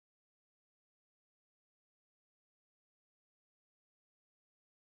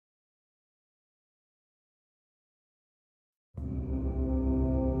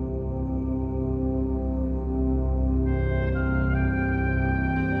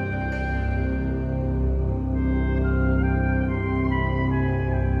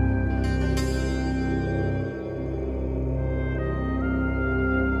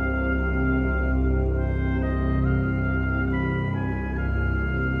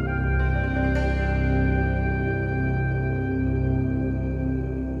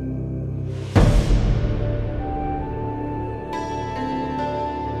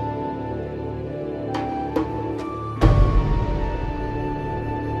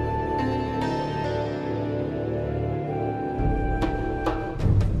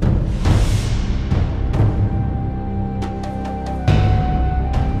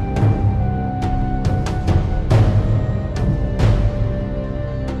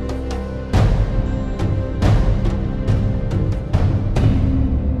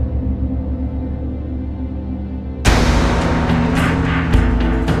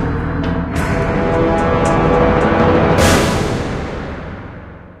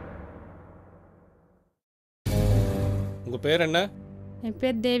உங்கள் பேர் என்ன? என்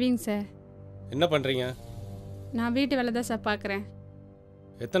பேர் தேவிங் சார். என்ன பண்ணுறீங்க? நான் வீட்டு வேலை தான் சார் பார்க்குறேன்.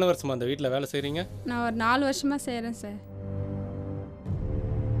 எத்தனை வருஷமாக அந்த வீட்டில் வேலை செய்கிறீங்க? நான் ஒரு 4 வருஷமாக செய்கிறேன் சார்.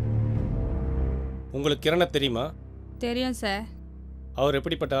 உங்களுக்கு கிரணை தெரியுமா? தெரியும் சார். அவர்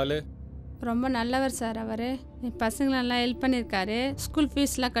எப்படிப்பட்ட ஆள்? ரொம்ப நல்லவர் சார். அவர் என் பசங்களெல்லாம் ஹெல்ப் பண்ணியிருக்காரு. ஸ்கூல்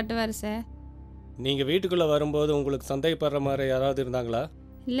ஃபீஸ்லாம் கட்டுவார் சார். நீங்கள் வீட்டுக்குள்ளே வரும்போது உங்களுக்கு சந்தேகப்படுற மாதிரி யாராவது இருந்தாங்களா?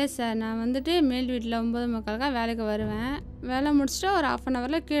 இல்லை சார், நான் வந்துட்டு மேல் வீட்டில் 9:45 வேலைக்கு வருவேன். வேலை முடிச்சுட்டு ஒரு 1/2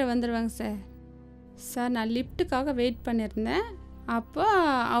 hour கீழே வந்துடுவேங்க சார். சார், நான் லிஃப்ட்டுக்காக வெயிட் பண்ணியிருந்தேன். அப்போ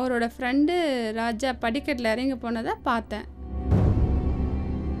அவரோட ஃப்ரெண்டு ராஜா படிக்கட்டில் இறங்கி போனதை பார்த்தேன்.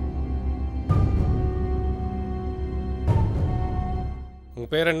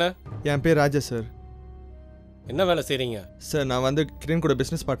 உங்கள் பேர் என்ன? என் பேர் ராஜா சார். என்ன வேலை செய்கிறீங்க? சார், நான் வந்து கிரண் கூட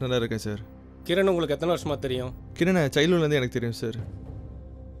பிஸ்னஸ் பார்ட்னராக இருக்கேன் சார். கிரண் உங்களுக்கு எத்தனை வருஷமாக தெரியும்? கிரணை சைல்ட்ஹுட்லேருந்து எனக்கு தெரியும் சார்.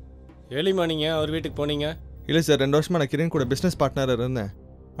 ஏழிமா நீங்கள் அவர் வீட்டுக்கு போனீங்க? இல்லை சார், 2 வருஷமாக நான் கிரண் கூட பிஸ்னஸ் பார்ட்னராக இருந்தேன்.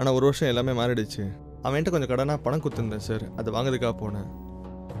 ஆனால் 1 வருஷம் எல்லாமே மாறிடுச்சு. அவன்கிட்ட கொஞ்சம் கடனாக பணம் கொடுத்துருந்தேன் சார். அதை வாங்கிறதுக்காக போனேன்.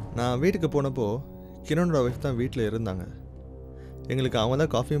 நான் வீட்டுக்கு போனப்போ கிரணோட ஒய்ஃப் தான் வீட்டில் இருந்தாங்க. எங்களுக்கு அவங்க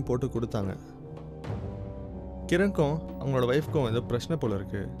தான் காஃபியும் போட்டு கொடுத்தாங்க. கிரணுக்கும் அவங்களோட ஒய்ஃப்க்கும் ஏதோ பிரச்சனை போல்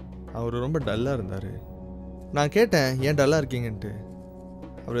இருக்குது. அவர் ரொம்ப டல்லாக இருந்தார். நான் கேட்டேன், ஏன் டல்லாக இருக்கீங்கன்ட்டு.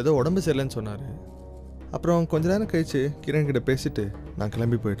 அவர் ஏதோ உடம்பு சரியில்லைன்னு சொன்னார். அப்புறம் கொஞ்ச நேரம் கழித்து கிரண் கிட்ட பேசிட்டு நான்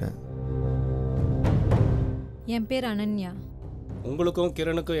கிளம்பி போயிட்டேன். என் பேர் அனன்யா. உங்களுக்கும்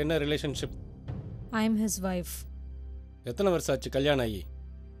கிரணுக்கும் என்ன relationship? I am his wife. எத்தனை வருஷம் ஆச்சு கல்யாணம் ஆகி?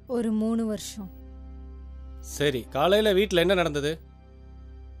 ஒரு 3 வருஷம். சரி, காலையில் வீட்டில் என்ன நடந்தது?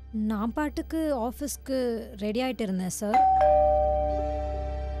 நான் பாட்டுக்கு ஆஃபீஸ்க்கு ரெடி ஆகிட்டு இருந்தேன் சார்.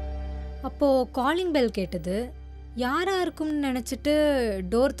 அப்போது காலிங் பெல் கேட்டது. யாராக இருக்கும்னு நினச்சிட்டு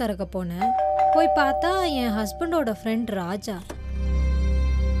டோர் திறக்க போனேன். போய் பார்த்தா என் ஹஸ்பண்டோட ஃப்ரெண்ட் ராஜா.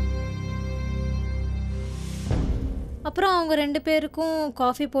 அப்புறம் அவங்க 2 பேருக்கும்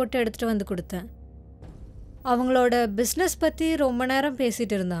காஃபி போட்டு எடுத்துகிட்டு வந்து கொடுத்தேன். அவங்களோட பிஸ்னஸ் பற்றி ரொம்ப நேரம்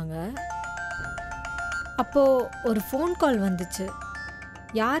பேசிகிட்டு இருந்தாங்க. அப்போது ஒரு ஃபோன் கால் வந்துச்சு.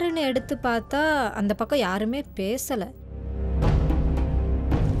 யாருன்னு எடுத்து பார்த்தா அந்த பக்கம் யாருமே பேசலை.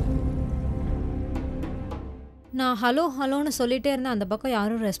 நான் ஹலோ ஹலோன்னு சொல்லிகிட்டே இருந்தேன். அந்த பக்கம்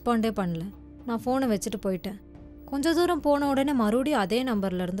யாரும் ரெஸ்பாண்டே பண்ணல. நான் ஃபோனை வச்சுட்டு போயிட்டேன். கொஞ்சம் தூரம் போன உடனே மறுபடியும் அதே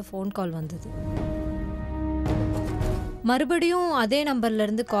நம்பர்லேருந்து ஃபோன் கால் வந்தது. மறுபடியும் அதே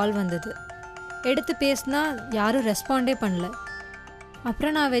நம்பர்லேருந்து கால் வந்தது. எடுத்து பேசினா யாரும் ரெஸ்பாண்டே பண்ணல.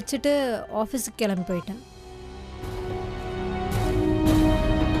 அப்புறம் நான் வச்சுட்டு ஆஃபீஸுக்கு கிளம்பி போயிட்டேன்.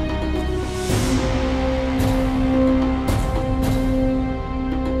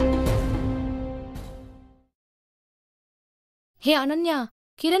 ஹே அனன்யா,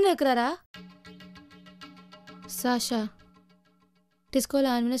 கிரண் இருக்கிறாரா? சாஷா, டிஸ்கோவில்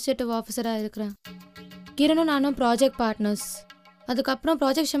அட்மினிஸ்ட்ரேட்டிவ் ஆஃபீஸராக இருக்கிறேன். கிரணும் நானும் ப்ராஜெக்ட் பார்ட்னர்ஸ். அதுக்கப்புறம்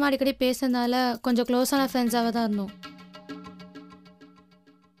ப்ராஜெக்ட் விஷயமா அடிக்கடி பேசுறதுனால கொஞ்சம் க்ளோஸான ஃப்ரெண்ட்ஸாக தான் இருந்தோம்.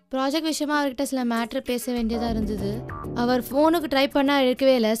 ப்ராஜெக்ட் விஷயமா அவர்கிட்ட சில மேட்ரு பேச வேண்டியதாக இருந்தது. அவர் ஃபோனுக்கு ட்ரை பண்ணால்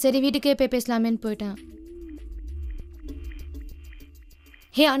எடுக்கவே இல்லை. சரி, வீட்டுக்கே போய் பேசலாமேன்னு போயிட்டேன்.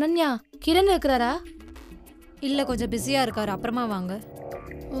 ஹே அனன்யா, கிரண் இருக்கிறாரா? இல்லை, கொஞ்சம் பிஸியாக இருக்கார். அப்புறமா வாங்க.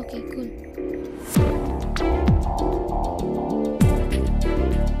 Okay, cool.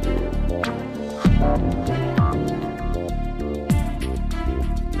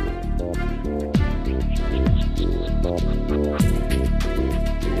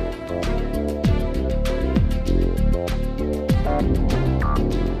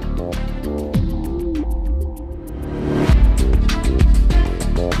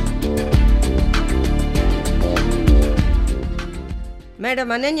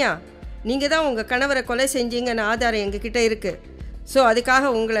 மேடம் அனன்யா, நீங்கள் தான் உங்கள் கணவரை கொலை செஞ்சீங்கன்னு ஆதாரம் எங்ககிட்ட இருக்குது. ஸோ அதுக்காக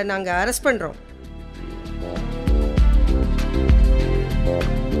உங்களை நாங்கள் அரெஸ்ட் பண்ணுறோம்.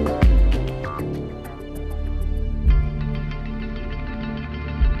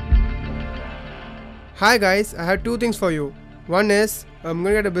 Hi guys, I have 2 things for you. One is, I'm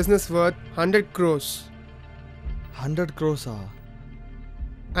going to get a business worth 100 crores. 100 crores?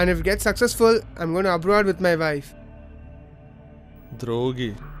 And if it gets successful, I'm going to abroad with my wife. Drogi.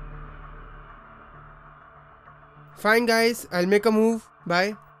 Fine guys, I'll make a move.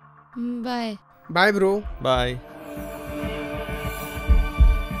 Bye. Bye. Bye bro. Bye.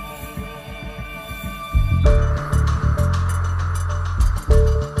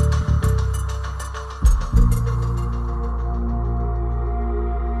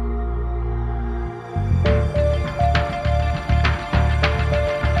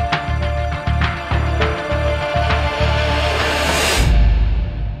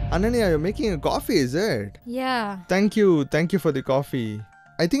 Ananya, you're making a coffee, is it? Yeah. Thank you for the coffee.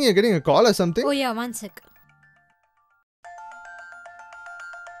 I think you're getting a call or something. Oh yeah, one sec.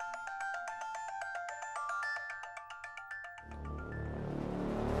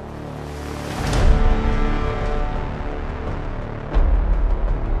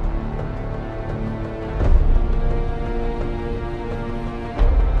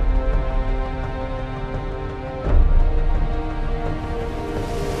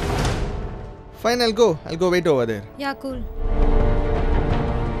 Fine, I'll go wait over there. Yeah, cool.